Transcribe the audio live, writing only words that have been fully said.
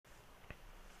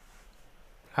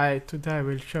Today I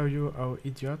will show you how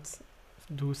idiots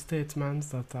do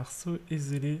statements that are so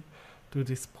easily to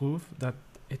disprove that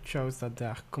it shows that they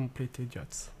are complete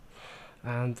idiots.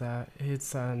 And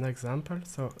it's an example,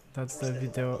 so that's the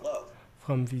video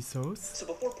from Vsauce.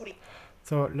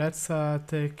 So let's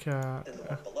take a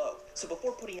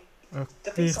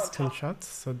clear screenshot.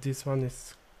 So this one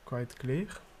is quite clear.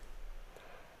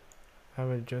 I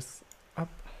will just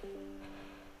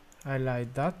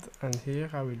highlight that, and here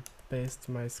I will paste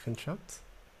my screenshot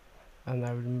and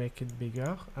I will make it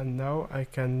bigger, and now I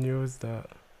can use the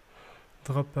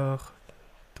dropper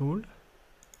tool.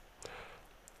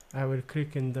 I will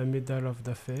click in the middle of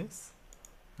the face,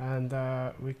 and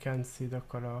we can see the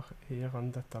color here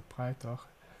on the top right, or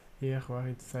here where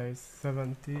it says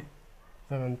 70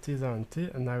 70 70,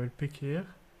 and I will pick here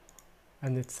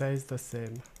and it says the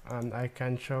same, and I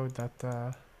can show that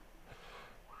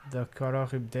the color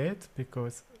update,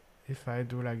 because if I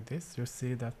do like this, you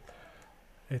see that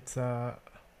it's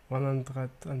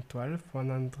 112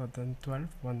 112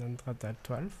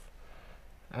 112,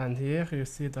 and here you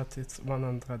see that it's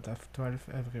 112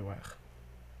 everywhere.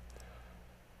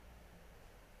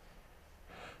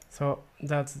 So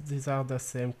these are the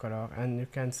same color, and you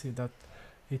can see that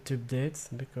it updates,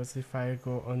 because if I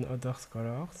go on other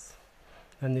colors,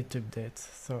 then it updates.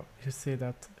 So you see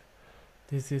that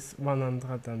this is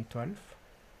 112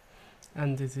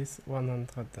 and this is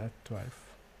 112.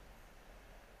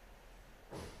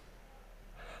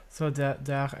 So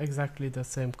they are exactly the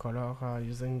same color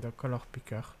using the color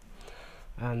picker,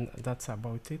 and that's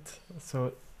about it.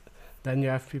 So then you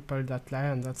have people that lie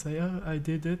and that say, oh, I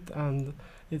did it and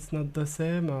it's not the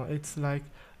same, or it's like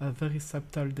a very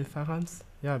subtle difference.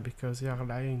 Yeah, because you are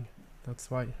lying, that's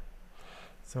why.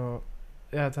 So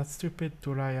yeah, that's stupid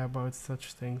to lie about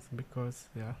such things, because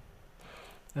yeah,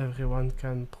 everyone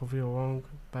can prove you wrong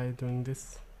by doing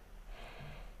this.